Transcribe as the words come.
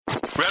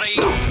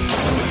Ready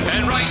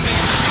and racing.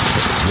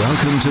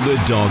 Welcome to the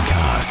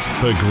Dogcast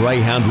for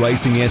Greyhound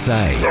Racing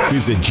SA.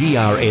 Visit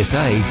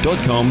grsa.com.au.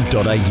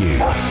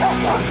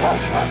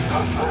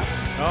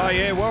 Oh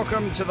yeah,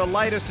 welcome to the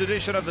latest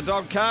edition of the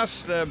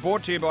Dogcast,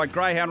 brought to you by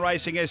Greyhound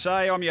Racing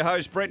SA. I'm your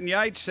host, Brenton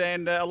Yates,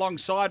 and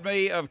alongside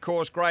me, of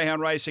course,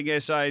 Greyhound Racing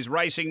SA's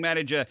racing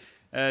manager,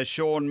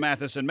 Shaun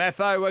Mathieson.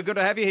 Matho, good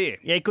to have you here.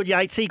 Yeah, good,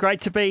 Yatesy. Great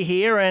to be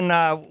here. And,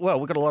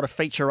 we've got a lot of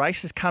feature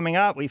races coming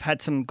up. We've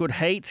had some good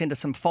heats into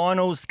some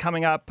finals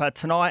coming up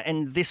tonight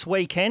and this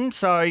weekend.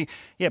 So,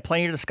 yeah,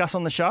 plenty to discuss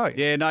on the show.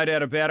 Yeah, no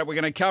doubt about it. We're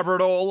going to cover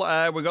it all.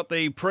 We've got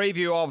the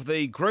preview of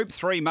the Group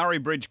 3 Murray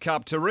Bridge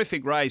Cup.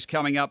 Terrific race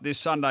coming up this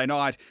Sunday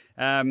night.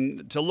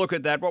 To look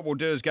at that, what we'll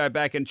do is go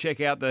back and check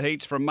out the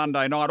heats from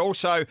Monday night.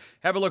 Also,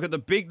 have a look at the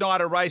big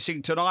night of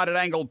racing tonight at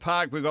Angle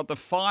Park. We've got the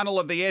final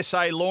of the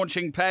SA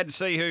launching pad.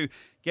 See who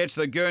gets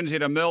the Guernsey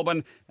to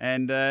Melbourne.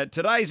 And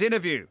today's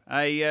interview,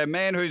 a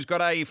man who's got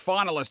a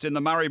finalist in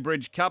the Murray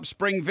Bridge Cup,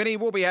 Spring Vinnie.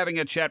 We'll be having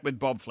a chat with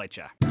Bob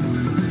Fletcher.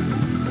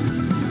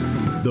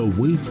 The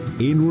Week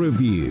in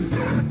Review.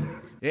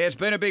 Yeah, it's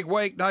been a big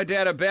week, no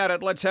doubt about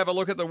it. Let's have a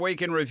look at the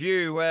week in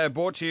review,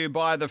 brought to you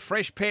by the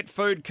Fresh Pet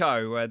Food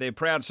Co. They're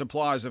proud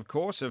suppliers, of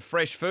course, of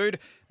fresh food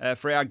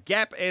for our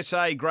GAP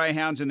SA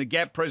greyhounds in the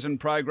GAP prison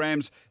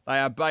programs. They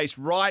are based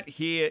right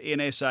here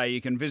in SA.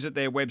 You can visit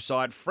their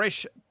website,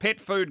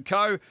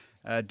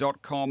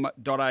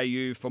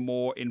 freshpetfoodco.com.au for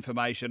more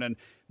information. And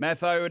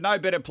Matho, no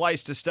better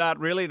place to start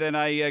really than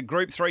a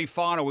Group 3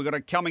 final. We've got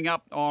it coming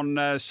up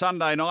on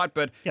Sunday night,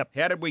 but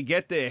How did we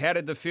get there? How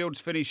did the fields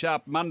finish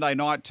up Monday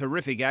night?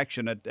 Terrific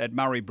action at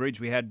Murray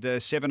Bridge. We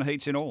had 7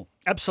 heats in all.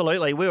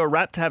 Absolutely. We were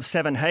rapt to have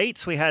 7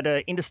 heats. We had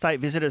interstate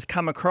visitors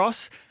come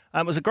across.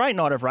 It was a great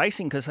night of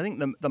racing because I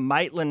think the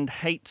Maitland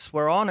heats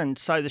were on, and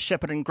so the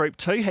Shepparton Group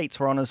 2 heats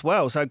were on as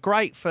well. So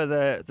great for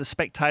the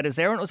spectators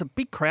there. And it was a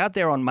big crowd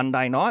there on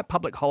Monday night,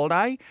 public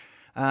holiday.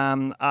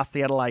 After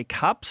the Adelaide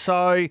Cup.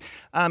 So,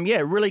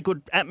 really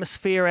good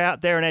atmosphere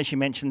out there. And as you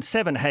mentioned,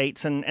 7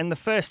 heats. And the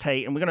first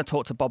heat, and we're going to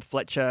talk to Bob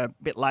Fletcher a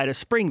bit later,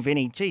 Spring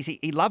Vinnie, geez,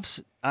 he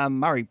loves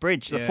Murray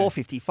Bridge, the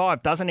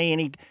 455, doesn't he? And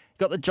he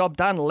got the job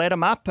done, led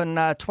him up, and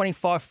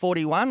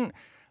 25.41.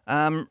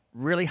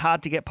 Really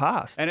hard to get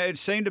past. And it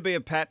seemed to be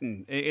a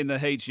pattern in the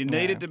heats. You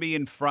needed to be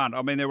in front.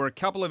 I mean, there were a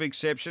couple of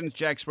exceptions,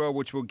 Jackswell,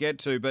 which we'll get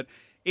to, but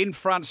in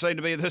front seemed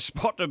to be the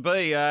spot to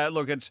be.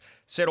 Look, it's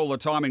said all the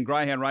time in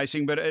greyhound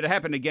racing, but it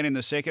happened again in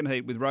the second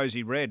heat with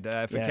Rosie Red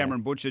for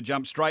Cameron Butcher.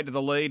 Jumped straight to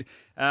the lead.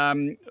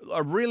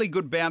 A really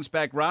good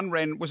bounce-back run.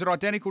 Ran, was it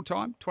identical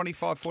time,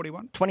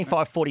 25.41?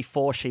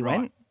 25.44 she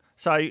went.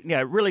 So,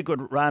 really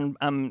good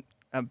run.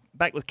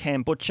 Back with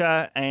Cam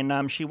Butcher,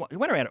 and she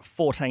went around at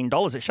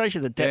 $14. It shows you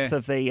the depth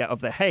of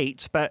the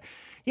heats. But,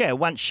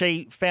 once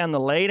she found the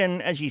lead,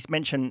 and as you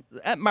mentioned,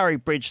 at Murray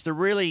Bridge, the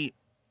really...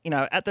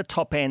 at the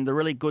top end, the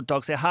really good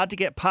dogs, they're hard to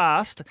get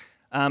past.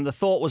 The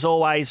thought was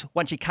always,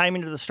 once you came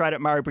into the straight at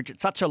Murray Bridge,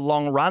 it's such a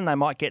long run, they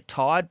might get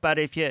tired. But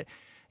if you're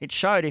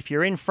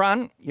in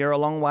front, you're a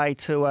long way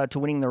to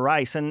winning the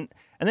race. And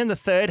then the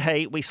third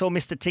heat, we saw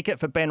Mr. Ticket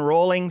for Ben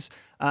Rawlings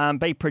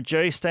be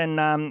produced,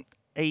 and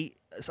he,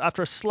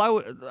 after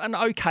an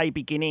okay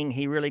beginning,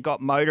 he really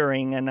got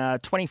motoring, and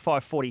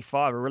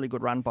 25.45, a really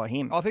good run by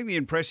him. I think the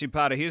impressive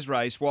part of his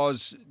race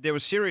was there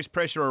was serious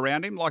pressure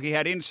around him, like he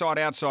had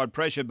inside-outside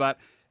pressure, but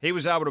he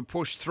was able to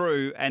push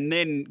through and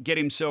then get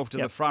himself to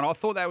the front. I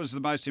thought that was the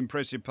most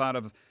impressive part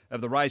of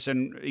the race,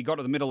 and he got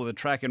to the middle of the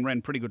track and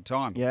ran pretty good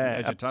time,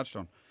 as you touched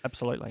on.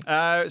 Absolutely.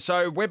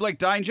 So Weblek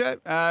Danger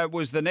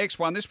was the next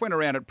one. This went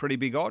around at pretty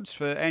big odds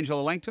for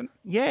Angela Langton.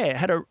 Yeah,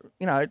 had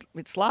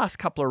its last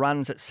couple of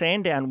runs at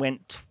Sandown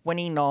went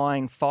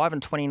 29.5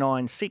 and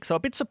 29.6. So a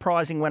bit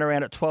surprising, went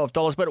around at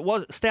 $12. But it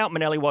was Stout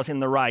Manelli was in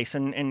the race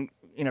and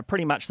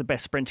pretty much the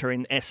best sprinter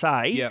in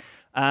SA. Yep.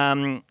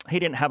 He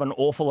didn't have an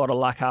awful lot of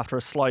luck after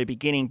a slow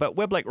beginning, but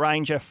Weblek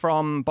Ranger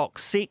from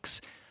box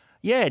 6.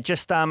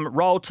 Just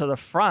rolled to the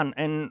front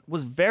and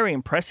was very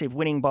impressive,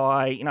 winning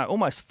by,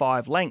 almost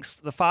 5 lengths.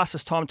 The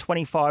fastest time,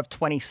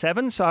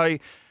 25.27. So,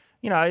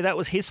 that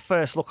was his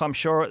first look, I'm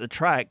sure, at the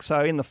track.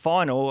 So in the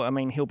final,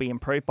 he'll be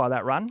improved by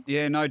that run.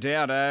 Yeah, no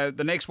doubt.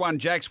 The next one,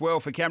 Jackswell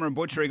for Cameron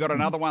Butcher. He got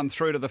another one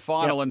through to the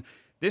final. And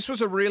this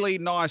was a really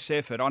nice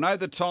effort. I know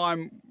the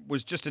time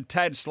was just a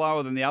tad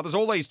slower than the others.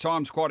 All these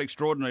times quite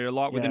extraordinary,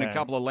 like within a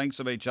couple of lengths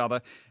of each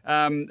other.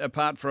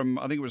 Apart from,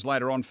 I think it was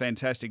later on,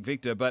 Fantastic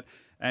Victor,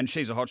 and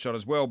she's a hot shot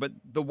as well. But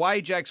the way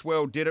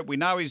Jackswell did it, we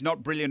know he's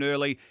not brilliant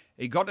early.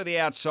 He got to the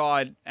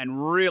outside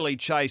and really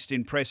chased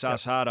Impress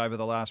Us hard over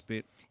the last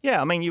bit.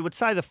 Yeah, you would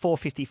say the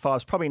 4.55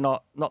 is probably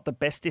not the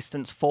best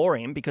distance for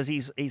him because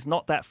he's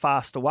not that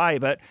fast away,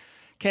 but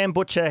Cam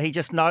Butcher, he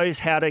just knows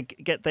how to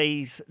get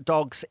these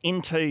dogs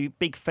into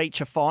big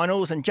feature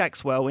finals. And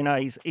Jackswell, we know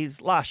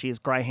he's last year's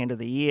Greyhound of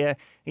the Year.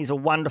 He's a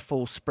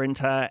wonderful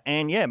sprinter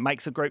and,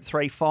 makes a Group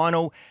 3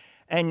 final.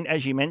 And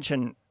as you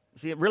mentioned,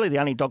 really the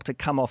only dog to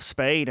come off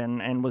speed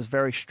and was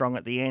very strong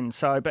at the end.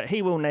 So, but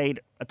he will need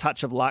a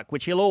touch of luck,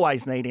 which he'll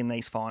always need in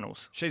these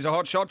finals. She's a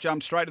hot shot,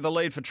 jumped straight to the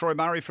lead for Troy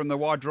Murray from the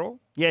wide draw.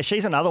 Yeah,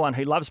 she's another one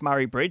who loves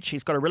Murray Bridge.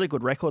 She's got a really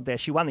good record there.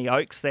 She won the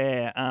Oaks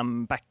there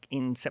back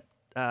in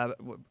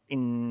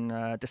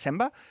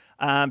December.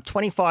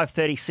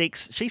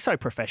 25.36. She's so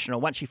professional.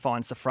 Once she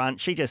finds the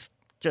front, she just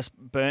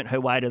burnt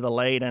her way to the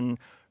lead, and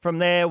from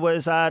there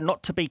was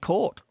not to be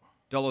caught.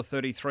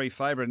 $1.33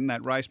 favourite in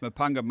that race.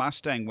 Mapunga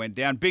Mustang went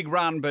down. Big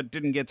run, but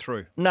didn't get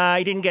through. No,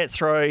 he didn't get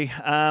through.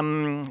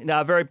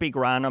 No, very big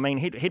run. I mean,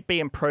 he'd be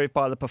improved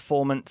by the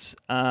performance.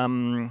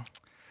 Going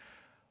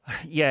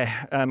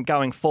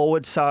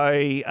forward.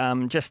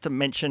 So just to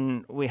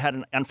mention, we had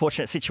an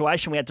unfortunate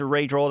situation. We had to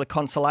redraw the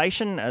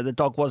consolation. The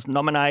dog was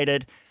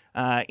nominated.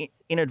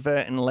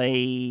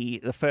 Inadvertently,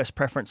 the first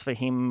preference for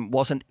him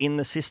wasn't in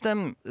the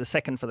system. The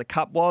second for the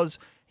Cup was.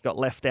 He got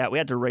left out. We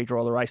had to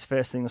redraw the race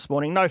first thing this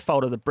morning. No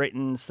fault of the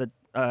Brittons, Brittons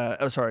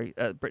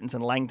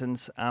and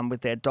Langtons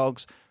with their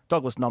dogs.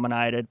 Dog was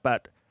nominated,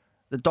 but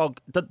the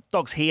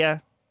dog's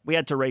here. We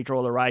had to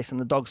redraw the race, and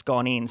the dog's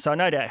gone in. So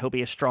no doubt he'll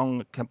be a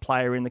strong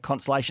player in the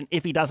consolation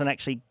if he doesn't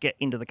actually get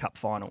into the Cup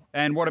final.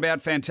 And what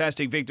about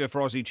fantastic Victor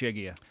for Aussie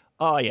Chegia?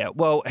 Oh, yeah.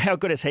 Well, how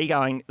good is he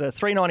going? The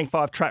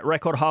 395 track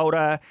record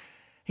holder.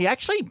 He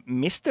actually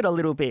missed it a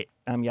little bit,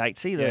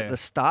 Yatesy, the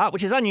start,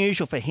 which is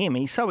unusual for him.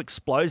 He's so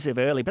explosive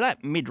early, but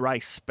that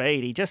mid-race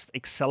speed, he just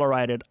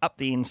accelerated up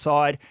the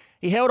inside.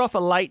 He held off a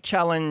late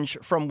challenge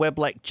from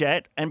Weblek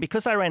Jet, and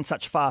because they ran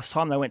such fast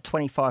time, they went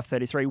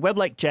 25.33.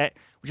 Weblek Jet,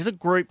 which is a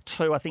Group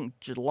 2, I think,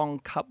 Geelong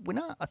Cup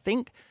winner,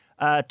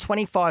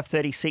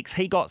 25.36.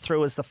 He got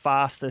through as the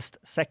fastest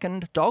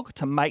second dog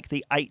to make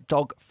the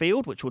 8-dog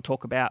field, which we'll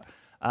talk about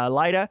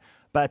later.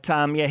 But,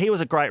 he was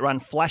a great run,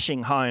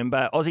 flashing home.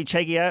 But Aussie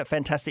Chegia,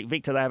 fantastic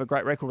Victor. They have a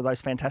great record with those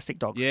fantastic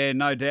dogs. Yeah,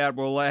 no doubt.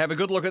 We'll have a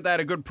good look at that,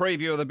 a good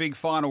preview of the big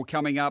final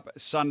coming up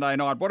Sunday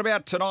night. What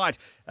about tonight?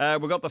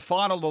 We've got the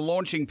final, the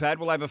launching pad.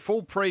 We'll have a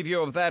full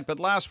preview of that. But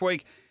last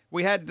week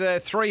we had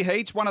 3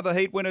 heats. One of the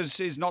heat winners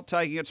is not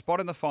taking its spot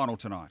in the final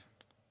tonight.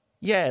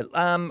 Yeah,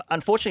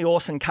 unfortunately,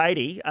 Orson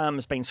Cady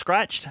has been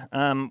scratched.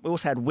 We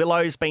also had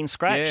Willow's been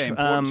scratched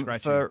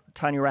for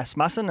Tony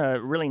Rasmussen,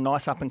 a really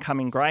nice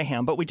up-and-coming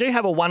greyhound. But we do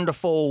have a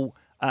wonderful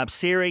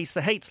series.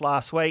 The heats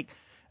last week,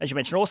 as you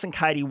mentioned, Orson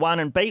Cady won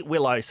and beat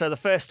Willow. So the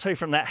first 2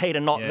 from that heat are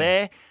not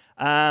there.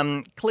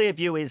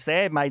 Clearview is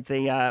there, made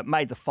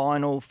the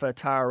final for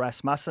Tara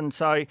Rasmussen.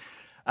 So,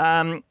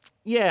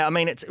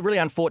 it's really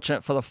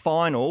unfortunate for the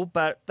final,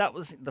 but that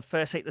was the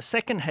first heat. The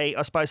second heat,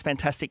 I suppose,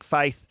 Fantastic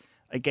Faith,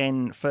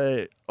 again,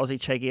 for Aussie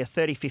Chegia,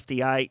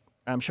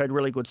 30.58, showed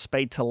really good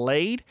speed to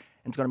lead.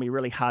 And it's going to be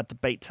really hard to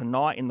beat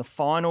tonight in the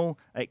final.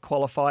 It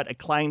qualified,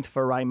 acclaimed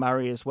for Ray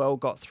Murray as well,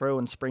 got through,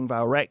 and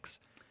Springvale Rex.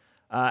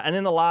 And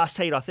then the last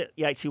heat, I think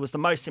Yatesy was the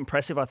most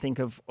impressive, I think,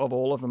 of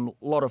all of them. A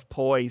lot of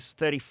poise,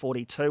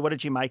 30.42. What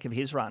did you make of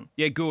his run?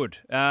 Yeah, good.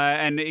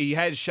 And he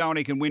has shown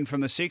he can win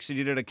from the 6. He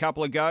did it a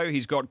couple ago.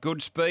 He's got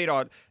good speed.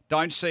 I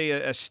don't see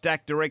a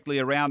stack directly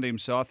around him,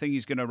 so I think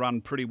he's going to run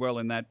pretty well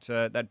in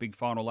that big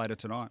final later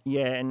tonight.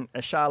 Yeah, and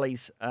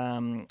Charlie's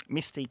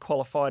Misty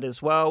qualified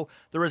as well.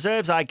 The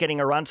reserves are getting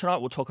a run tonight.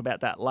 We'll talk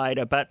about that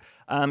later. But,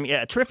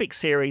 a terrific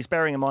series,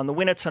 bearing in mind the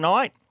winner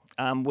tonight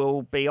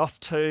will be off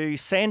to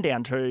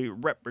Sandown to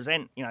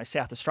represent,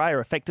 South Australia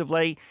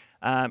effectively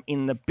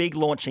in the big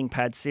launching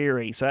pad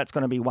series. So that's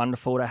going to be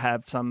wonderful to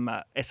have some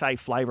SA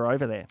flavour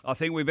over there. I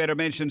think we better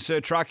mention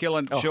Sir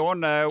Truculent,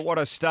 Shaun. What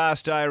a star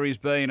stayer he's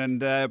been,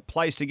 and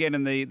placed again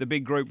in the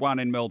big Group 1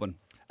 in Melbourne.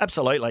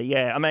 Absolutely,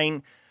 yeah. I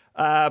mean,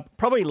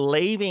 probably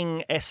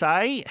leaving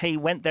SA, he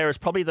went there as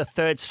probably the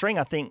third string,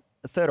 I think.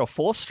 The third or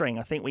fourth string.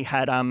 I think we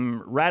had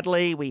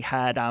Radley, we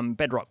had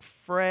Bedrock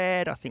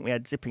Fred, I think we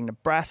had Zipping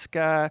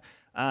Nebraska,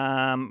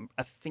 I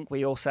think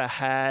we also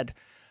had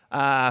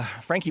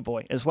Frankie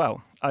Boy as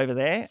well over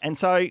there. And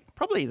so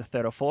probably the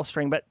third or fourth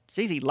string, but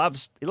geez, he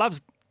loves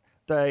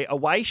the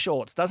away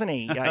shorts, doesn't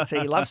he?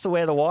 So he loves to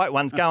wear the white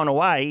ones going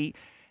away.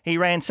 He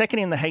ran second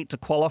in the heat to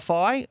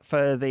qualify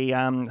for the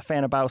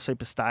Fanabale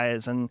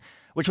Superstayers, and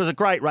which was a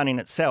great run in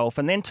itself.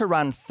 And then to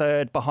run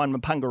third behind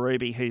Mapunga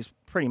Ruby, who's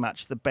pretty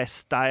much the best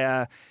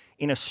stayer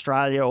in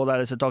Australia, although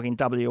there's a dog in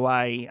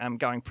WA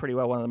going pretty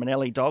well, one of the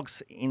Manelli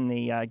dogs in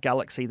the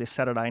Galaxy this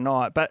Saturday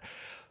night. But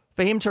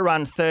for him to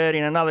run third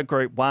in another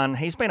Group 1,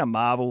 he's been a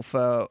marvel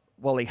for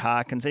Wally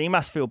Harkins, and he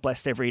must feel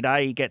blessed every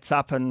day he gets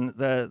up and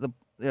the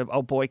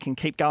old boy can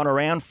keep going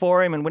around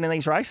for him and winning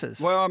these races.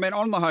 Well, I mean,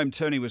 on the home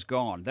turn, he was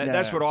gone.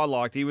 That's what I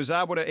liked. He was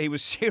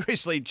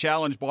seriously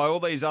challenged by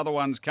all these other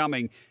ones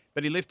coming,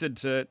 but he lifted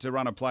to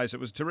run a place. It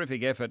was a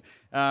terrific effort.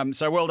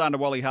 So well done to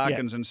Wally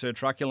Harkins and Sir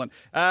Truculent.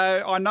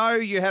 I know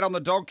you had on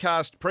the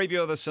Dogcast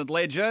preview of the St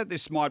Ledger.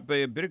 This might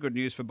be a bit of good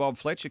news for Bob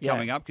Fletcher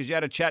coming up, because you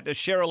had a chat to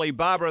Cheryl Lee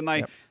Barber, and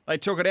they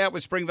took it out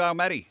with Springvale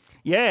Matty.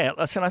 Yeah,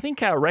 listen, I think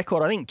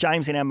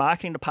James in our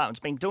marketing department's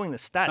been doing the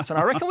stats, and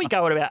I reckon we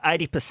go at about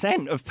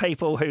 80% of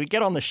people who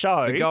get on the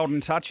show. The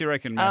golden touch, you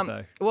reckon,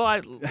 Matho?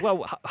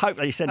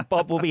 Hopefully, he said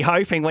Bob will be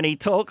hoping when he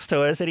talks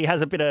to us that he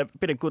has a bit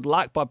of good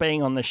luck by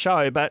being on the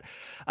show. But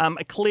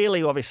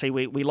Clearly, obviously,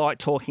 we like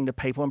talking to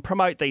people and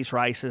promote these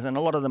races, and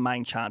a lot of the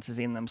main chances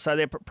in them. So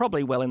they're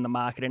probably well in the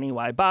market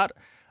anyway. But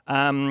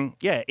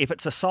if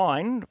it's a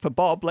sign for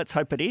Bob, let's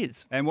hope it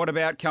is. And what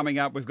about coming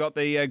up? We've got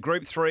the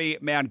Group 3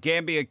 Mount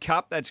Gambier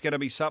Cup. That's going to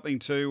be something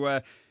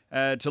to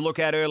look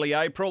at early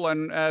April.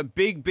 And a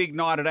big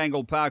night at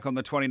Angle Park on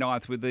the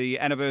 29th with the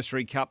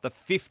Anniversary Cup, the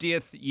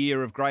 50th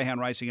year of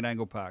greyhound racing at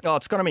Angle Park. Oh,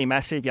 it's going to be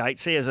massive,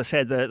 Yates. As I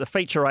said, the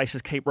feature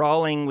races keep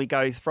rolling. We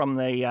go from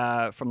the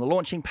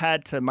launching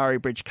pad to Murray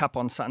Bridge Cup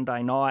on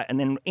Sunday night, and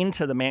then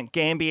into the Mount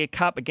Gambier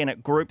Cup, again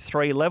at Group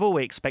 3 level.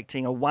 We're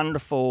expecting a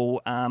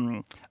wonderful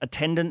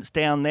attendance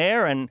down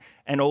there, and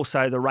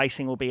also the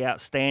racing will be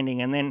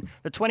outstanding. And then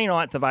the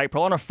 29th of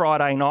April, on a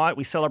Friday night,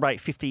 we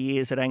celebrate 50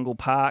 years at Angle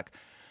Park.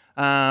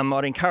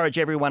 I'd encourage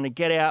everyone to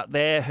get out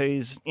there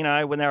who's,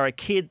 when they were a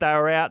kid, they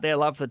were out there,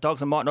 loved the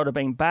dogs and might not have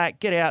been back.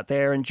 Get out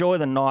there, enjoy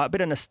the night, a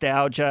bit of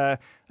nostalgia,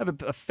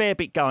 have a fair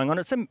bit going on.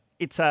 I'm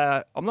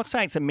not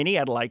saying it's a mini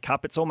Adelaide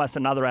Cup, it's almost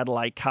another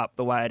Adelaide Cup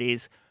the way it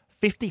is.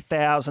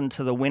 50,000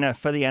 to the winner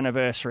for the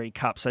Anniversary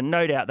Cup. So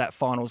no doubt that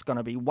final is going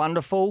to be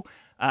wonderful.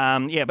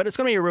 But it's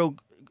going to be a real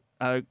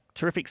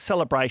terrific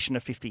celebration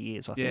of 50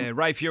 years, I think. Yeah,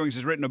 Ray Fewings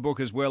has written a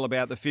book as well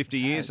about the 50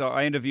 years.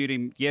 I interviewed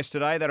him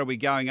yesterday. That'll be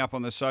going up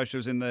on the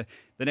socials in the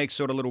next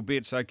sort of little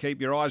bit, so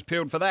keep your eyes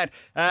peeled for that.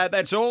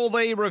 That's all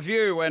the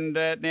review, and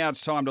now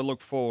it's time to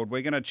look forward.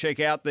 We're going to check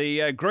out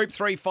the Group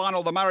 3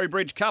 final, the Murray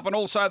Bridge Cup, and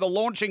also the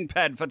launching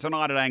pad for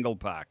tonight at Angle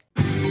Park.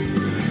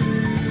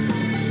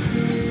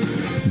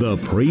 The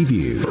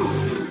preview.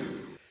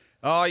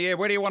 Oh, yeah.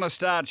 Where do you want to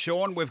start,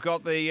 Shaun? We've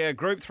got the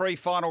Group 3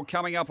 final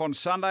coming up on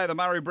Sunday, the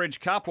Murray Bridge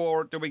Cup,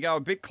 or do we go a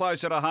bit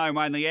closer to home,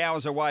 only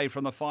hours away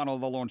from the final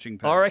of the launching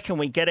pad? I reckon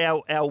we get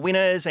our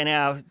winners and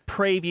our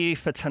preview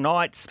for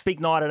tonight's big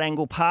night at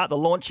Angle Park, the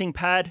launching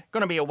pad.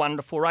 Going to be a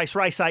wonderful race.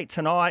 Race 8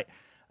 tonight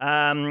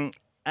at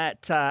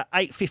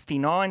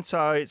 8:59,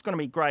 so it's going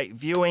to be great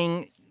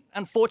viewing.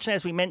 Unfortunately,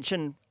 as we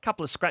mentioned, a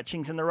couple of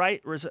scratchings in the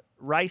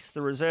race.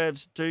 The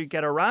reserves do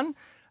get a run.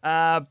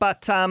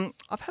 But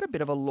I've had a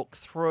bit of a look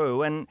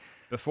through, and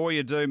before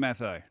you do,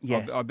 Matho,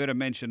 yes. I better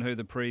mention who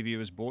the preview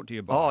is brought to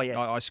you by. Oh, yes.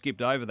 I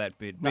skipped over that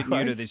bit. Bit No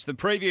new to worries. this. The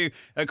preview,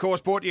 of course,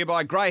 brought to you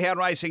by Greyhound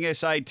Racing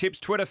SA Tips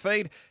Twitter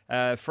feed.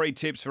 Free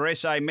tips for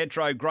SA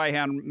Metro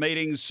Greyhound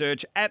meetings.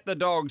 Search at the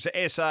Dogs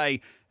SA.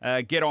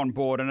 Get on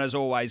board, and as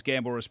always,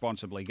 gamble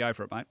responsibly. Go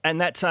for it, mate.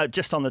 And that's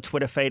just on the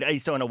Twitter feed.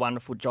 He's doing a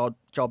wonderful job,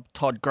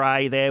 Todd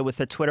Gray, there with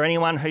the Twitter.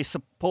 Anyone who's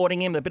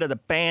supporting him, a bit of the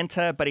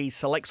banter, but he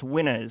selects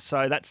winners.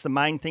 So that's the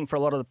main thing for a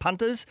lot of the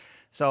punters.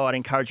 So I'd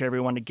encourage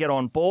everyone to get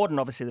on board, and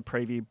obviously the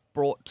preview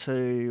brought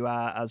to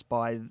us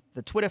by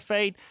the Twitter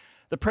feed.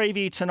 The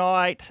preview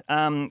tonight,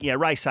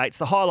 race 8's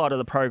the highlight of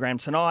the program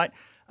tonight.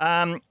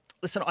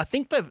 Listen, I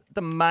think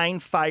the main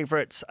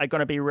favourites are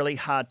going to be really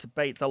hard to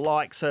beat. The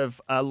likes of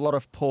A Lot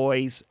of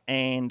Poise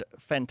and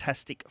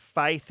Fantastic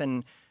Faith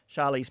and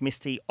Charlie's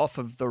Misty off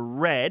of the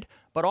red.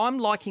 But I'm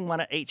liking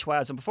one at each way.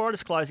 And before I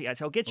disclose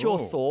it, I'll get your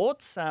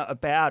thoughts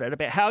about it,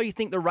 about how you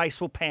think the race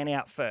will pan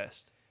out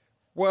first.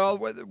 Well,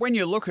 when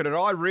you look at it,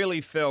 I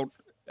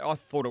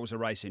thought it was a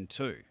race in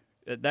two.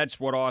 That's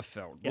what I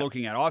felt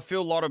looking at it. I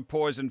feel A Lot of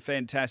Poise and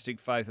Fantastic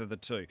Faith are the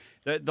two.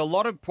 The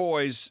Lot of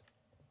Poise,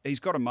 he's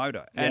got a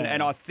motor.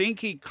 And I think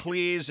he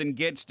clears and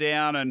gets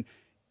down and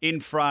in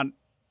front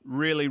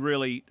really,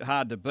 really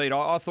hard to beat.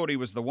 I thought he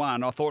was the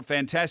one. I thought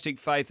Fantastic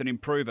Faith and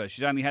Improver.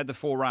 She's only had the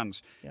 4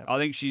 runs. Yep. I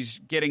think she's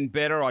getting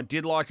better. I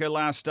did like her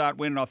last start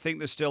win, and I think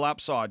there's still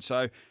upside.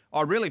 So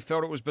I really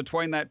felt it was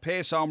between that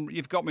pair. So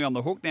you've got me on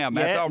the hook now,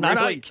 Matt. Yeah, I'm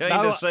really keen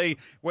to see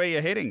where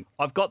you're heading.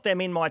 I've got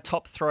them in my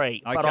top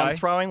 3, but I'm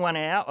throwing one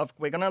out.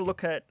 We're going to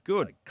look at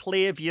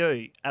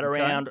Clearview at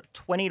around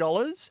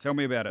 $20. Tell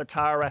me about it. For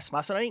Tara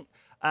Rasmussen.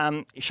 I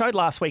think showed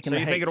last week in the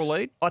heats. So you think it'll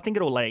lead? I think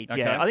it'll lead, Okay.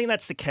 yeah. I think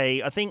that's the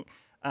key. I think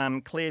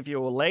Clearview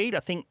will lead. I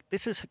think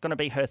this is going to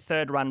be her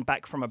 3rd run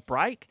back from a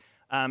break.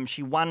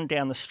 She won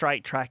down the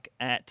straight track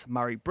at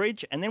Murray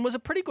Bridge and then was a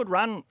pretty good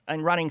run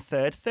and running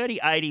 3rd.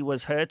 30.80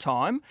 was her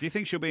time. Do you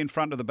think she'll be in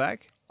front of the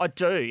back? I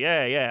do,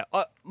 yeah.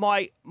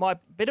 My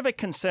bit of a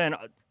concern,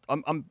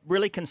 I'm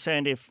really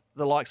concerned if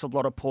the likes of A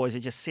Lot of Poise are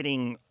just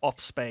sitting off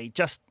speed,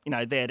 just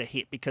there to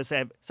hit, because they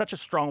have such a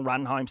strong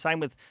run home. Same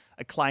with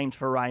Acclaimed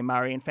for Ray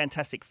Murray, and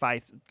Fantastic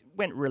Faith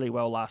went really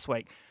well last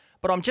week.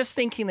 But I'm just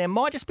thinking there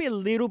might just be a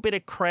little bit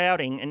of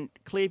crowding, and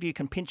Clearview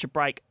can pinch a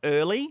break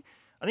early.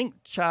 I think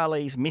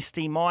Charlie's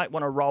Misty might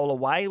want to roll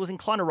away. It was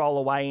inclined to roll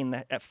away in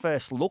that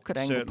first look at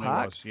Angle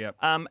Park. Was, yep.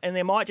 And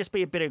there might just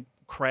be a bit of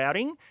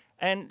crowding,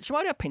 and she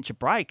might have pinch a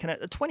break. And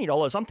at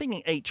 $20, I'm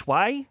thinking each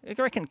way. I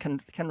reckon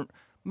can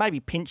maybe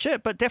pinch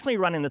it, but definitely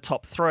run in the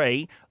top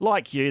 3.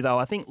 Like you, though,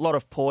 I think A Lot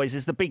of Poise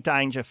is the big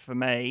danger for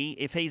me.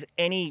 If he's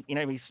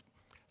he's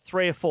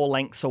 3 or 4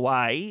 lengths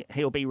away,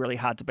 he'll be really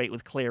hard to beat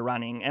with clear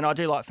running. And I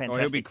do like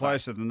Fantastic. He'll be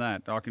closer than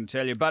that, I can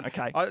tell you.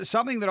 But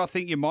something that I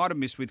think you might have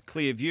missed with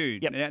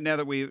Clearview, now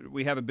that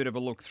we have a bit of a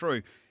look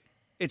through,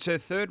 it's her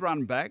 3rd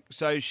run back.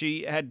 So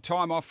she had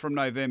time off from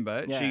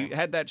November. Yeah. She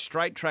had that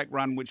straight track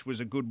run, which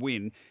was a good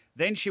win.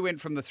 Then she went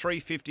from the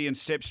 350 and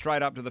stepped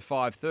straight up to the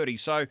 530.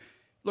 So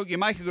Look, you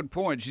make a good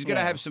point. She's going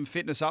to have some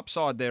fitness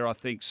upside there, I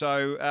think.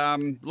 So,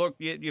 look,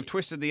 you've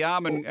twisted the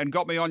arm and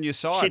got me on your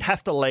side. She'd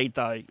have to lead,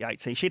 though,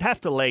 Yatesy. She'd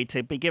have to lead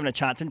to be given a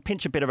chance and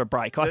pinch a bit of a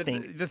break, I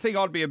think. The thing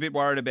I'd be a bit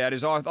worried about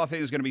is I think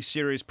there's going to be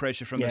serious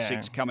pressure from the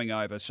 6 coming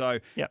over. So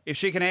if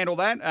she can handle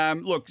that,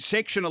 look,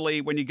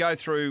 sectionally, when you go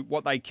through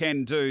what they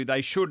can do,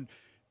 they should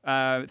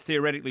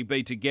theoretically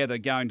be together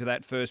going to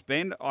that first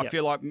bend. I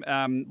feel like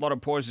a lot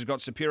of Poise has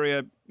got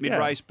superior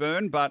mid-race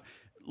burn, but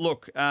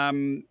look...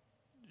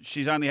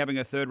 she's only having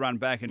a third run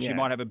back and she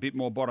might have a bit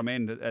more bottom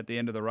end at the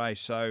end of the race.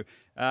 So,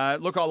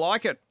 look, I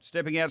like it.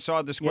 Stepping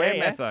outside the square,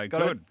 Matho.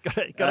 Good.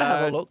 Got to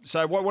have a look.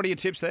 So what are your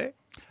tips there?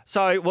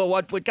 So, well,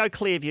 we'd go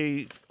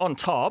Clearview on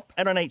top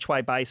and on each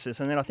way basis,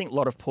 and then I think a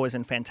lot of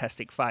Poison,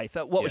 Fantastic Faith.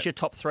 What was your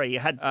top 3? You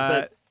had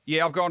I've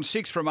gone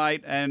 6 from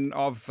 8, and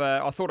I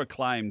thought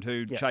Acclaimed,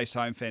 who chased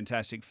home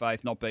Fantastic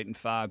Faith, not beaten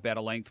far, about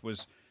a length,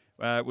 was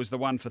the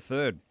one for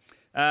third.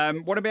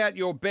 What about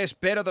your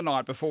best bet of the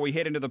night before we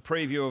head into the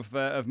preview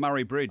of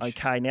Murray Bridge?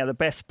 Okay, now the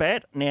best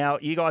bet. Now,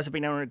 you guys have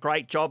been doing a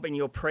great job in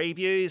your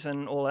previews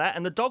and all of that,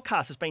 and the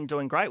Dogcast has been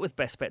doing great with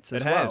best bets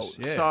as well.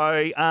 Yeah.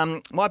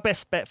 So, my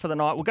best bet for the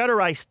night, we'll go to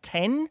race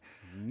 10,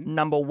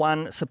 number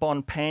 1,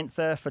 Sabon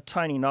Panther for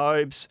Tony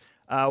Nobes.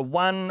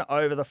 1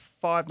 over the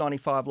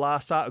 5.95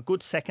 last start, a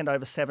good second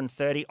over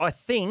 7.30. I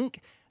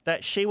think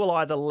that she will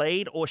either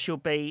lead or she'll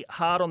be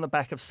hard on the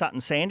back of Sutton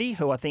Sandy,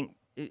 who I think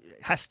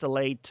has to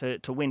lead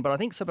to win. But I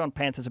think Sabon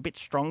Panther's a bit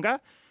stronger.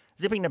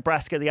 Zipping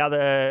Nebraska, the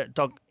other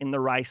dog in the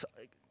race,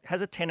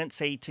 has a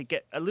tendency to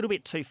get a little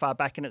bit too far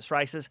back in its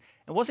races.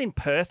 It was in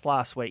Perth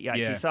last week, Yatesy.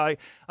 Yeah. So,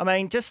 I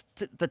mean, just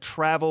the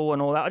travel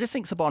and all that. I just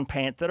think Sabon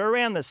Panther,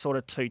 around the sort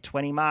of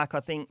 220 mark, I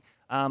think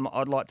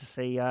I'd like to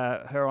see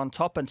her on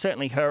top and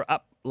certainly her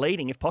up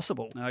leading if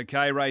possible.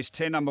 Okay, race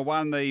 10, number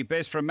 1, the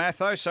best from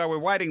Matho. So we're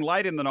waiting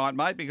late in the night,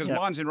 mate, because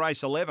mine's in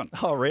race 11.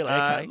 Oh, really?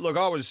 Okay. Look,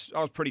 I was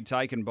pretty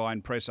taken by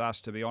Impress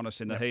Us, to be honest,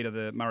 in the heat of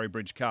the Murray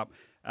Bridge Cup.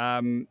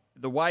 The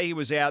way he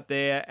was out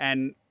there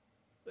and...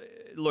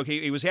 Look,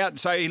 he was out,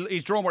 so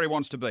he's drawn where he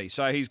wants to be.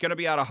 So he's going to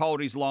be able to hold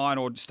his line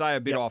or stay a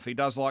bit off. He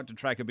does like to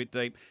track a bit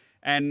deep.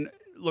 And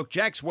look,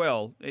 Jack's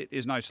well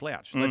is no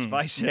slouch, let's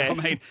face it. Yes.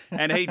 I mean,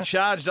 and he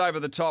charged over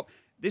the top.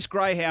 This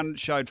greyhound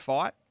showed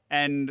fight.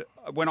 And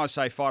when I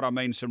say fight, I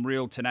mean some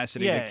real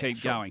tenacity to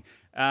keep going.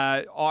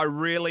 I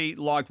really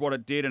liked what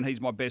it did, and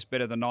he's my best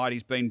bet of the night.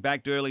 He's been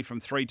backed early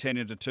from 310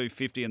 into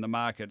 250 in the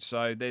market,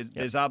 so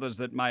there's others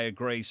that may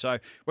agree. So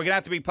we're going to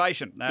have to be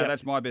patient.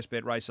 That's my best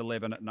bet, race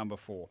 11 at number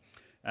 4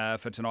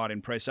 for tonight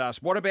in Press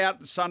Us. What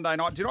about Sunday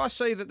night? Did I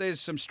see that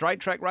there's some straight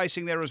track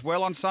racing there as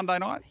well on Sunday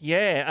night?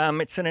 Yeah,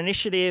 it's an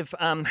initiative,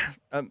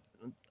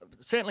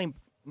 certainly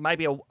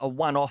maybe a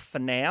one-off for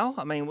now.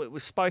 I mean,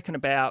 we've spoken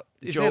about...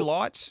 Is there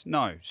lights?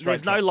 No.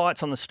 There's no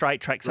lights on the straight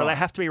track, so they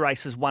have to be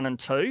races 1 and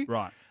 2.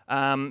 Right.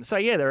 So,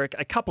 yeah, there are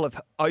a couple of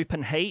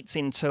open heats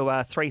into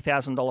a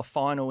 $3,000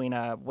 final in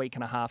a week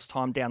and a half's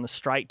time down the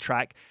straight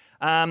track.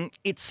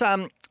 It's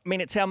our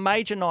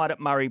major night at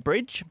Murray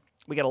Bridge.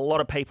 We get a lot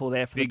of people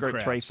there for the Group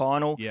 3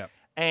 final. Yeah.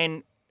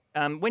 And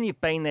when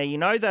you've been there, you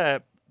know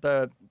the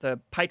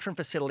patron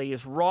facility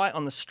is right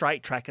on the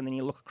straight track, and then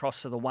you look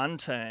across to the one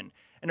turn.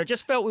 And I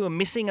just felt we were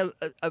missing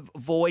a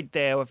void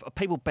there of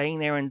people being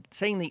there and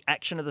seeing the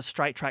action of the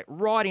straight track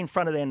right in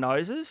front of their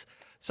noses.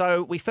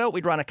 So we felt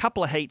we'd run a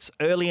couple of heats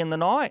early in the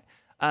night,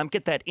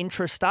 get that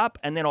interest up,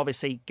 and then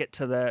obviously get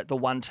to the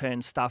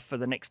one-turn stuff for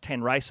the next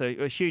 10 races,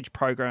 a huge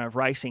program of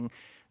racing.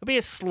 There'll be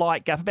a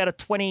slight gap, about a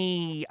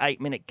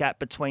 28-minute gap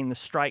between the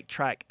straight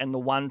track and the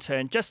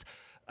one-turn. Just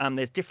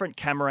there's different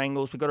camera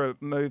angles. We've got to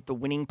move the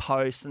winning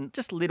post and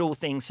just little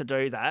things to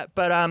do that.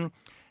 But,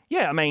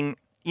 yeah, I mean...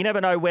 You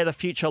never know where the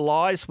future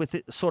lies with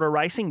this sort of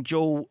racing.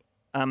 Dual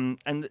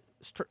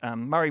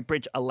Murray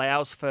Bridge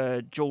allows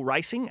for dual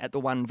racing at the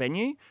one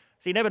venue,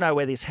 so you never know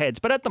where this heads.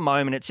 But at the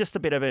moment, it's just a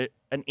bit of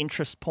an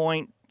interest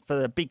point for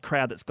the big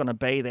crowd that's going to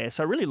be there.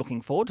 So really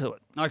looking forward to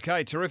it.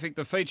 Okay, terrific.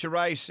 The feature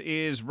race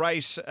is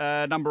race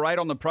number 8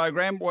 on the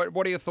program. What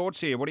are your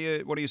thoughts here? What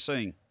are you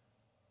seeing?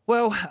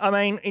 Well, I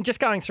mean, in just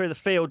going through the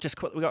field,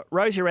 we've got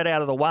Rosie Red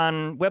out of the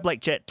 1,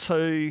 Weblake Jet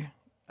 2.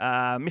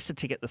 Mr.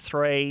 Ticket the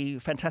 3,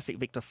 Fantastic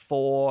Victor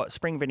 4,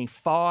 Spring Vinnie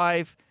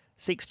 5,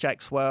 6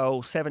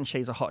 Jackswell, 7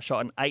 She's a Hot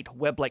Shot, and 8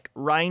 Weblake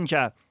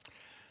Ranger.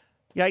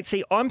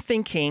 Yatesy, I'm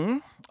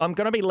thinking I'm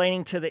going to be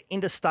leaning to the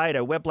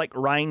Interstater Weblake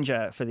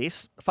Ranger for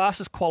this.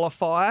 Fastest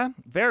qualifier,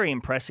 very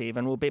impressive,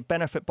 and will be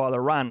benefit by the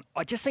run.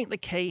 I just think the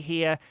key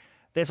here,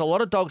 there's a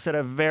lot of dogs that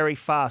are very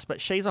fast, but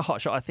She's a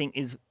Hot Shot, I think,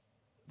 is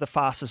the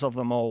fastest of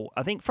them all.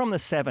 I think from the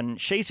 7,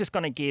 she's just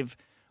going to give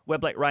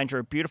Weblake Ranger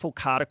a beautiful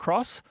card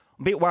across.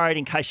 I'm a bit worried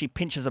in case she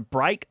pinches a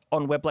break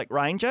on Weblake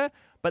Ranger,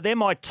 but they're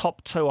my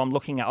top 2 I'm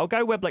looking at. I'll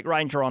go Weblake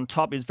Ranger on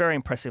top. He was very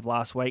impressive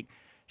last week.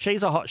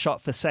 She's a Hot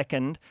Shot for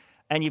 2nd,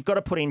 and you've got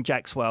to put in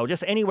Jackswell.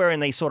 Just anywhere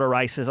in these sort of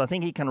races, I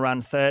think he can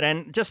run 3rd.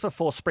 And just for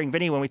 4th, Spring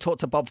Vinnie, when we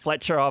talked to Bob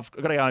Fletcher, I've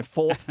got to go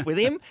 4th with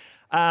him.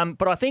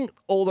 But I think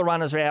all the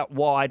runners are out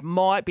wide,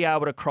 might be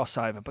able to cross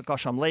over. But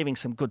gosh, I'm leaving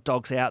some good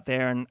dogs out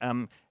there.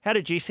 And how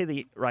did you see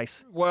the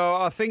race? Well,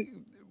 I think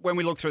when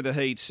we look through the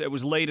heats, it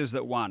was leaders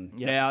that won.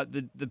 Yeah. Now,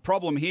 the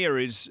problem here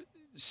is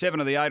 7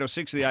 of the 8 or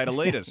 6 of the 8 are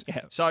leaders.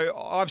 Yeah. So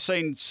I've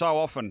seen so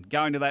often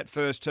going to that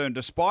first turn,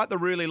 despite the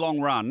really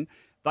long run,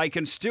 they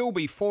can still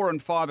be 4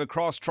 and 5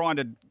 across trying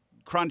to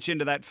crunch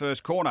into that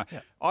first corner.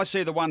 Yeah. I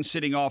see the one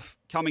sitting off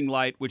coming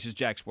late, which is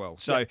Jackswell.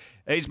 So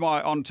he's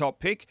my on-top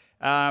pick.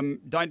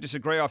 Don't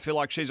disagree. I feel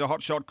like she's a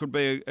hot shot, could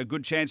be a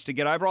good chance to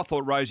get over. I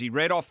thought Rosie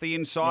Red off the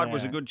inside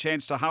was a good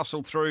chance to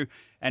hustle through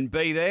and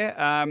be there.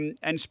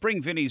 And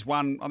Spring Vinnie's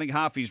won, I think,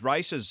 half his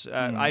races,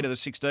 8 of the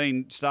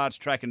 16 starts,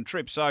 track and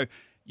trip. So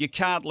you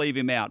can't leave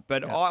him out.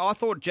 But I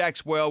thought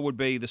Jackswell would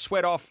be the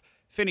sweat off,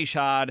 finish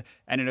hard,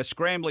 and in a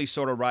scrambly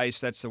sort of race,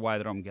 that's the way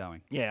that I'm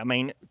going. Yeah, I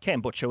mean,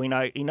 Cam Butcher, we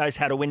know he knows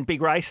how to win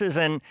big races,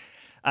 and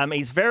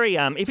he's very,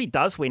 if he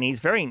does win, he's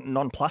very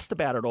nonplussed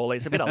about it all.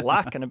 There's a bit of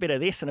luck and a bit of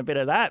this and a bit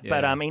of that,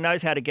 but he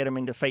knows how to get him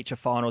into feature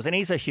finals, and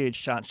he's a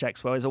huge chance,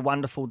 Jackswell. He's a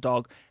wonderful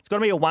dog. It's going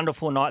to be a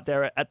wonderful night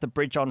there at the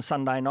bridge on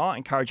Sunday night. I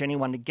encourage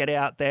anyone to get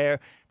out there.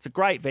 It's a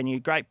great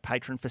venue, great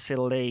patron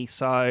facility.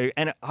 So,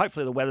 and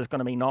hopefully the weather's going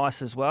to be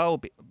nice as well, a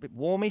bit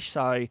warmish.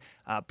 So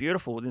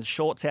beautiful. The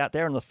shorts out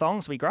there and the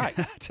thongs will be great.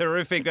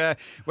 Terrific. We're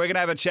going to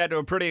have a chat to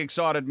a pretty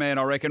excited man,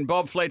 I reckon.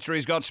 Bob Fletcher.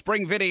 He's got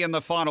Spring Vinnie in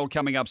the final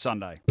coming up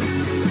Sunday.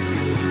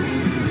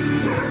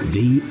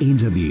 The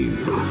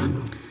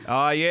interview.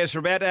 Yes,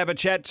 we're about to have a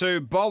chat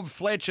to Bob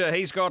Fletcher.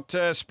 He's got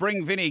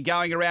Spring Vinnie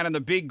going around in the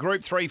big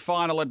Group 3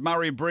 final at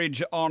Murray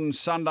Bridge on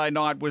Sunday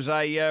night. Was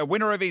a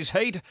winner of his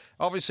heat,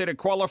 obviously to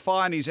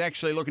qualify, and he's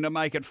actually looking to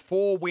make it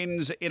 4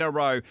 wins in a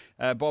row.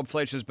 Bob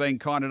Fletcher's been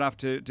kind enough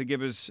to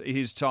give us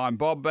his time.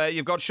 Bob,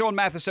 you've got Shaun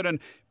Mathieson and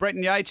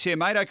Brenton Yates here,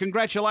 mate.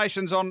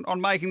 Congratulations on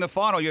making the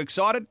final. You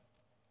excited?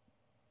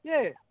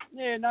 Yeah,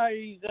 no,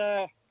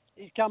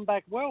 he's come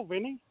back well,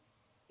 Vinnie.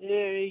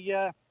 Yeah, he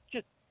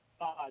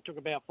it took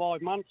about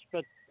 5 months,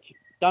 but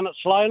done it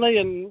slowly,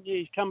 and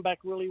he's come back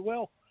really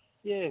well.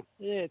 Yeah,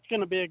 it's going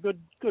to be a good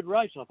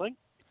race, I think.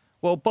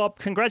 Well, Bob,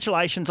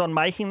 congratulations on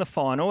making the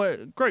final,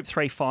 Group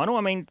 3 final.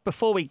 I mean,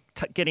 before we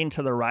get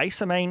into the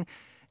race, I mean,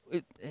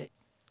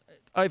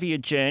 over your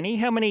journey,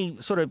 how many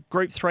sort of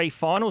Group 3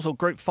 finals or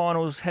group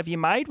finals have you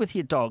made with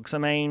your dogs? I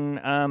mean...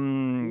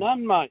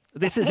 None, mate.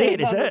 This is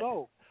it, is None it? at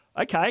all.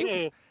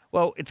 Okay. Yeah.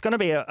 Well, it's going to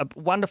be a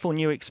wonderful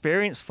new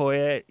experience for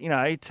you,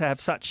 to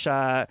have such...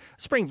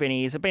 Spring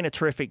Vinnie has been a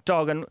terrific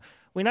dog, and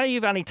we know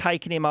you've only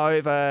taken him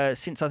over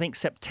since, I think,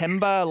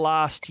 September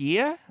last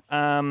year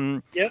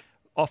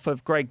off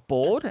of Greg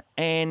Board,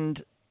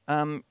 and,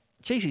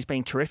 he's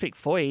been terrific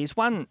for you. He's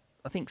won,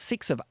 I think,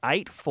 6 of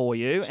 8 for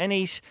you, and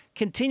he's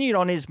continued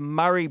on his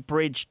Murray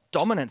Bridge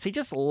dominance. He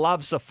just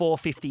loves the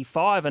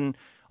 455, and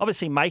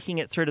obviously making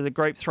it through to the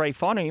Group 3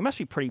 final. You must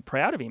be pretty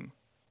proud of him.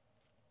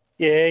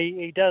 Yeah,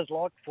 he does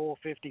like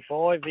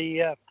 455.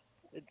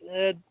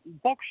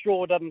 Box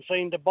draw doesn't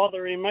seem to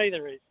bother him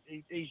either.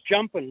 He's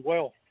jumping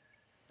well,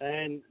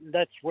 and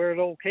that's where it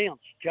all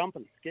counts,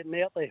 jumping, getting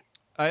out there.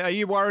 Are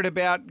you worried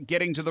about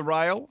getting to the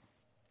rail?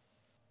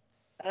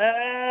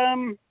 Yeah,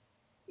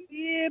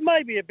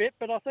 maybe a bit,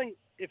 but I think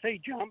if he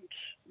jumps,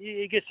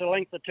 he gets a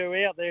length or 2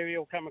 out there,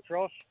 he'll come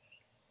across.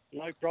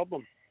 No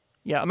problem.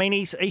 Yeah, I mean,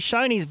 he's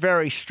shown he's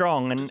very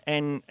strong,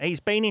 and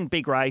he's been in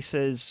big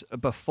races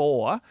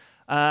before.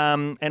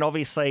 And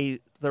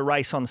obviously, the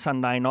race on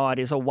Sunday night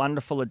is a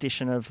wonderful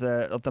edition of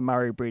the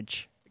Murray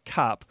Bridge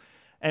Cup.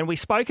 And we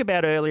spoke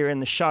about earlier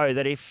in the show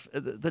that if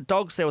the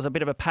dogs, there was a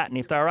bit of a pattern.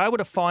 If they were able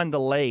to find the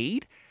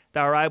lead,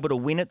 they were able to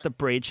win at the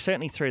bridge,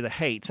 certainly through the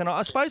heats. And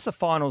I suppose the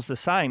final's the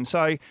same.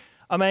 So,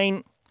 I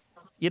mean,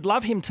 you'd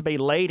love him to be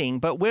leading,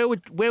 but where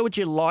would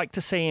you like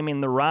to see him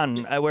in the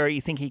run? Where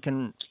you think he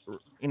can,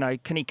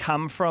 can he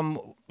come from,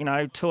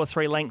 2 or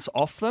 3 lengths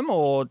off them,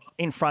 or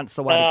in front's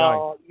the way to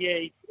go?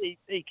 Yeah,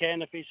 he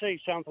can. If he sees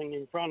something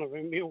in front of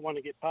him, he'll want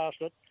to get past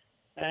it.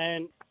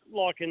 And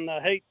like in the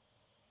heat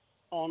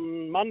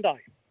on Monday,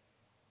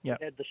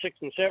 had the 6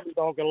 and 7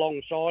 dog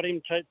alongside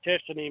him,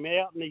 testing him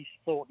out, and he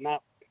thought, no.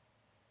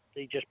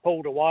 He just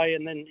pulled away,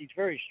 and then he's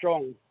very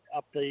strong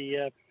up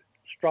the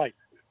straight.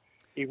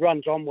 He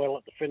runs on well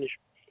at the finish.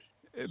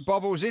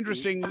 Bob, it was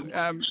interesting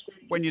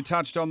when you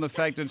touched on the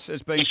fact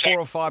it's been 4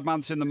 or 5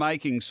 months in the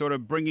making, sort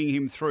of bringing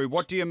him through.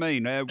 What do you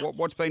mean?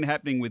 What's been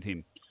happening with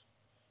him?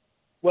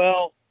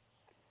 Well,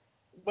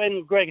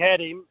 when Greg had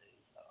him,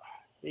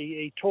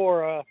 he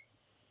tore a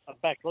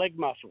back leg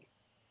muscle.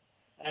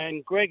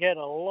 And Greg had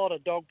a lot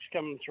of dogs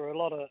coming through, a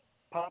lot of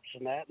pups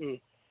and that, and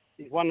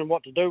he's wondering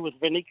what to do with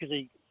Vinnie because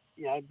he,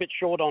 a bit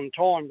short on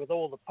time with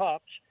all the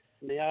pups.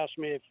 And he asked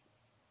me if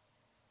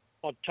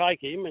I'd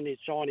take him and he'd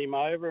sign him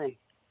over, and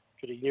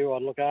because he knew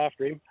I'd look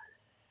after him.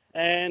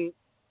 And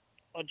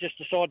I just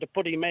decided to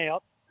put him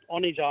out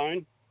on his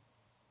own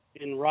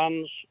in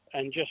runs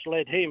and just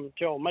let him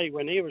tell me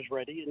when he was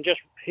ready and just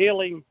heal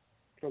him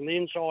from the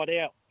inside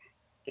out.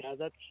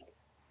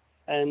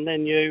 And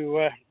then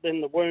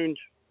then the wound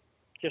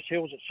just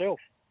heals itself.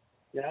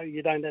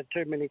 You don't have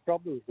too many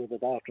problems with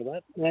it after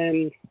that.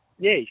 And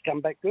yeah, he's come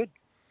back good.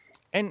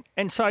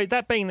 And so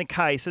that being the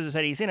case, as I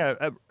said, he's in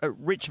a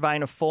rich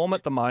vein of form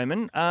at the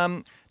moment.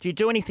 Do you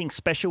do anything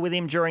special with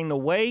him during the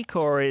week,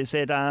 or is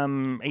it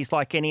he's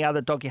like any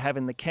other dog you have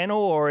in the kennel,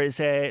 or is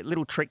there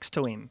little tricks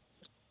to him?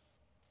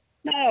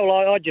 No,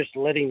 I just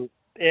let him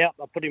out.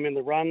 I put him in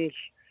the runs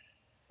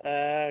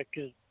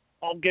because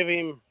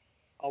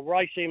I'll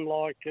race him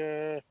like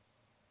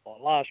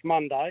last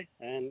Monday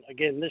and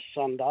again this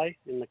Sunday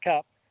in the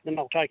Cup. Then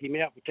I'll take him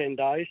out for 10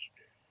 days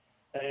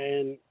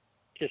and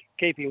just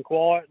keep him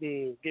quiet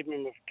and give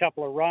him a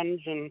couple of runs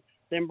and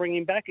then bring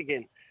him back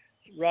again.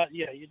 Right?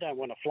 Yeah, you don't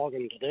want to flog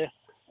him to death.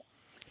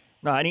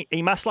 No, and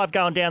he must love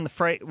going down the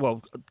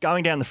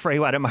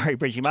freeway to Murray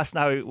Bridge. He must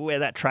know where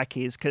that track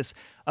is because,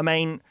 I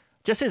mean,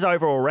 just his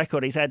overall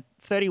record, he's had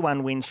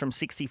 31 wins from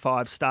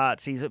 65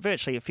 starts. He's at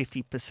virtually a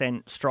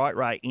 50% strike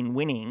rate in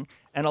winning,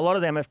 and a lot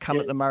of them have come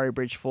at the Murray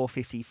Bridge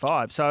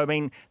 455. So, I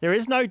mean, there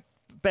is no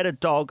better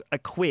dog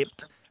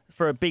equipped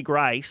for a big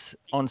race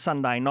on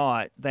Sunday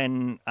night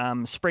than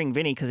Spring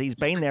Vinnie because he's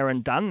been there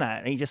and done that.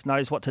 And he just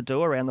knows what to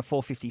do around the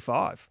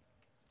 455.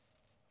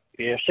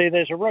 Yeah, see,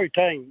 there's a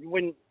routine.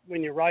 When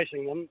you're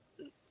racing them,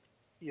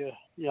 you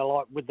know,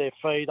 like with their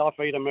feed, I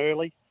feed them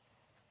early.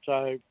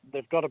 So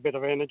they've got a bit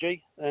of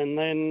energy, and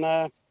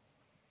then,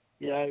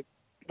 you know,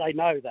 they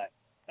know that.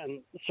 And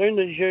as soon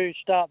as you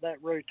start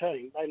that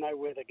routine, they know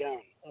where they're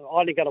going. I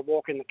only got to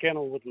walk in the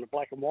kennel with the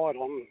black and white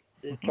on.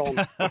 It's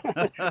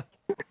on.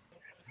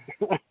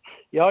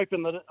 You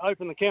open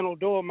the kennel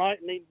door,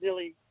 mate, and he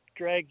nearly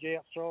drags you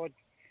outside.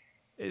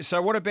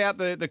 So what about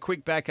the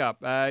quick backup?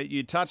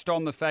 You touched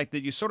on the fact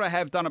that you sort of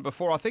have done it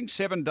before. I think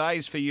 7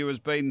 days for you has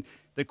been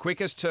the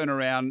quickest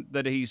turnaround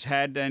that he's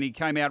had, and he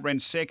came out, ran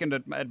second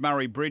at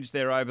Murray Bridge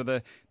there over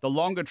the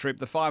longer trip,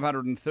 the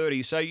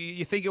 530. So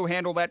you think he'll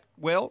handle that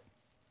well?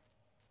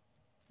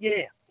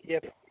 Yeah,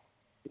 yep.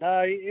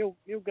 No,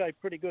 he'll go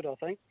pretty good, I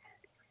think.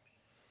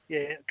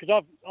 Yeah,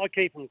 because I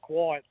keep him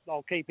quiet.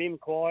 I'll keep him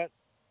quiet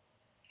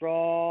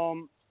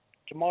from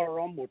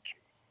tomorrow onwards,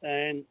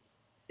 and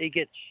he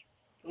gets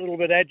a little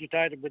bit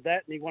agitated with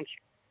that, and he wants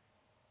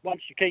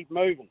to keep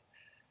moving.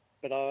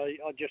 But I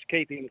just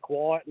keep him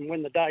quiet, and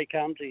when the day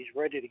comes, he's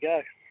ready to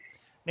go.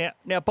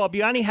 Now, Bob,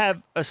 you only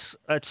have a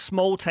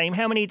small team.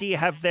 How many do you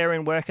have there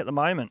in work at the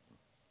moment?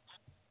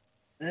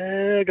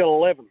 I've got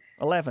 11.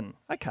 11,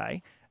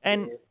 okay.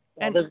 And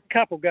there's a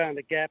couple going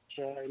to gaps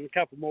and a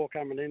couple more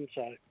coming in.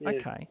 So yeah.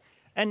 Okay.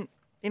 And,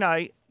 you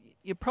know,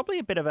 you're probably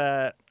a bit of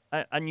a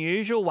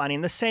unusual one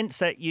in the sense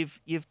that you've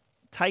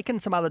taken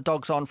some other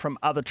dogs on from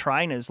other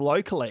trainers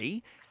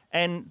locally,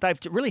 and they've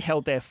really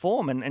held their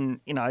form. And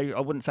you know, I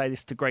wouldn't say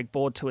this to Greg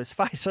Board to his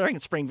face. I reckon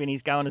Spring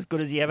Vinnie's going as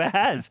good as he ever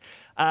has.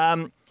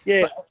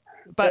 Yeah.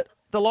 But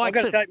the likes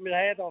I've got to take my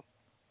hat off.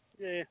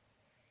 Yeah.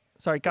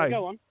 Sorry, go.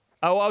 Go on.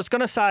 Oh, I was going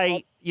to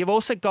say, you've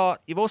also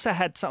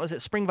had something, was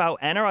it Springvale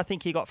Anna, I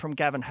think you got from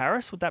Gavin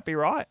Harris. Would that be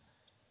right?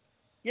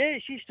 Yeah,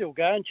 she's still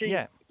going. She,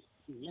 yeah.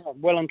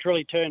 Well and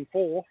truly turned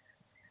 4.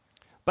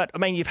 But, I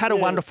mean, you've had a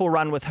wonderful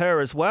run with her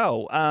as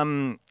well.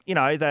 You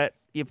know, that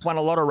you've won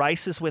a lot of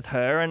races with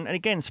her. And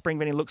again, Spring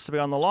Vinnie looks to be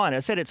on the line. I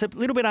said it's a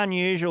little bit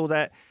unusual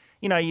that,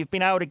 you know, you've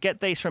been able to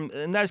get these from,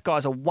 and those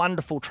guys are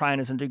wonderful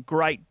trainers and do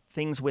great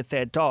things with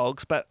their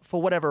dogs, but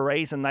for whatever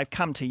reason, they've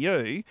come to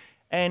you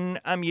and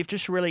you've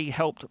just really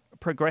helped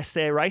progress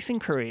their racing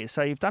careers.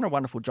 So you've done a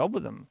wonderful job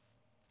with them.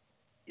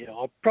 Yeah,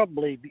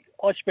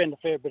 I spend a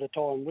fair bit of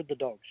time with the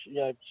dogs. You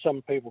know,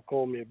 some people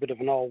call me a bit of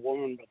an old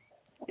woman, but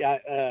yeah,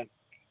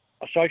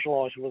 I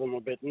socialise with them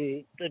a bit,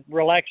 and it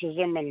relaxes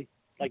them, and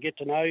they get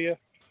to know you,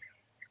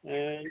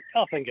 and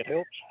I think it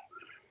helps.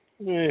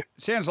 Yeah.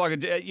 Sounds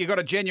like you've got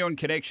a genuine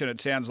connection,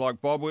 it sounds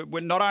like, Bob.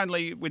 We're not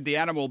only with the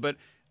animal, but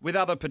with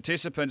other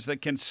participants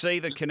that can see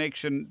the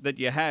connection that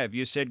you have.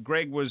 You said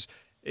Greg was,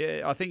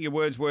 I think your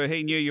words were,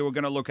 he knew you were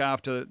going to look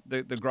after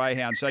the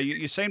greyhound. So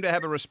you seem to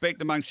have a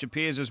respect amongst your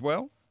peers as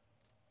well?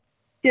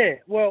 Yeah,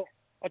 well,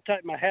 I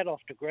take my hat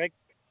off to Greg.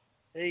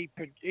 He's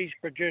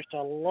produced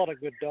a lot of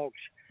good dogs,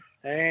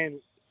 and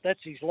that's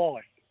his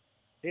life.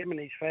 Him and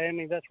his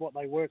family, that's what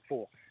they work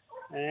for.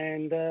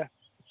 And,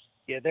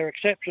 yeah, they're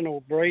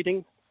exceptional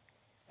breeding.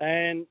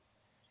 And,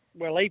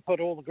 well, he put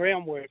all the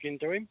groundwork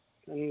into him,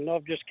 and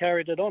I've just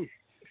carried it on.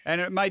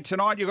 And, mate,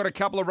 tonight you've got a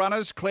couple of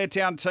runners,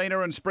 Claretown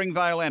Tina and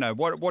Springvale Anna.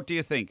 What do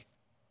you think?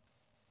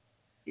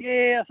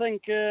 Yeah, I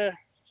think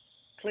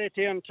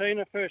Claretown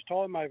Tina, first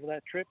time over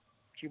that trip.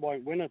 She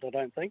won't win it, I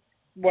don't think.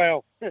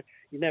 Well,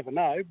 you never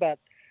know, but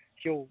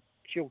she'll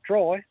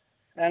try.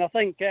 And I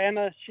think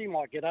Anna, she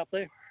might get up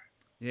there.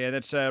 Yeah,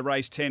 that's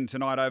race 10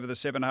 tonight over the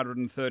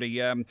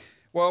 730.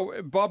 Well,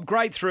 Bob,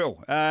 great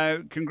thrill.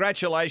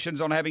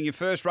 Congratulations on having your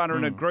first runner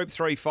in a Group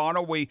 3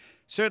 final. We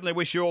certainly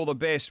wish you all the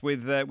best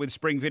with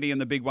Spring Vinnie and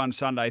the big one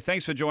Sunday.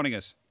 Thanks for joining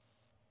us.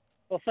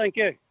 Well, thank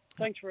you.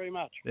 Thanks very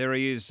much. There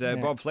he is,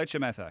 Bob Fletcher,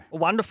 Matho.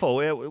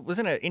 Wonderful.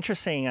 Wasn't it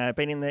interesting?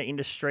 Been in the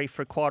industry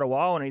for quite a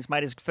while, and he's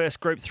made his first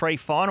Group 3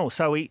 final.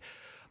 So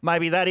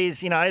maybe that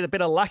is, the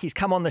bit of luck. He's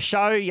come on the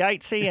show,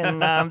 Yatesy,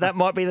 and that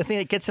might be the thing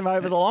that gets him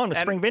over the line with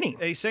Spring Vinnie.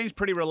 He seems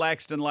pretty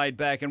relaxed and laid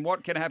back. And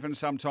what can happen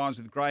sometimes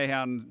with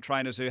greyhound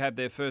trainers who have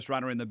their first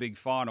runner in the big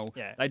final,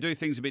 they do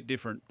things a bit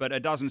different. But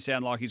it doesn't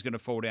sound like he's going to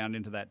fall down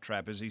into that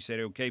trap. As he said,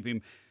 he'll keep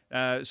him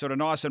sort of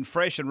nice and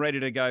fresh and ready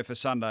to go for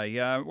Sunday.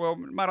 Well,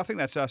 mate, I think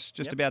that's us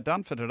just about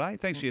done for today.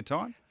 Thanks for your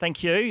time.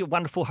 Thank you.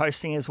 Wonderful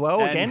hosting as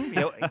well, again,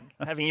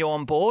 having you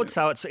on board.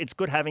 So it's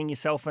good having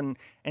yourself and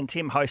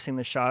Tim hosting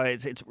the show.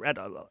 It's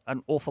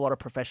an awful lot of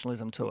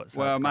professionalism to it.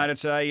 So well, mate,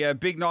 it's a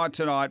big night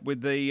tonight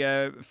with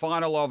the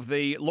final of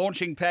the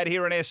launching pad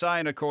here in SA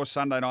and, of course,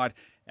 Sunday night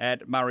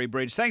at Murray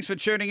Bridge. Thanks for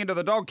tuning into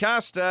the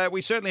Dogcast.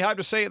 We certainly hope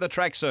to see you at the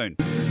track soon.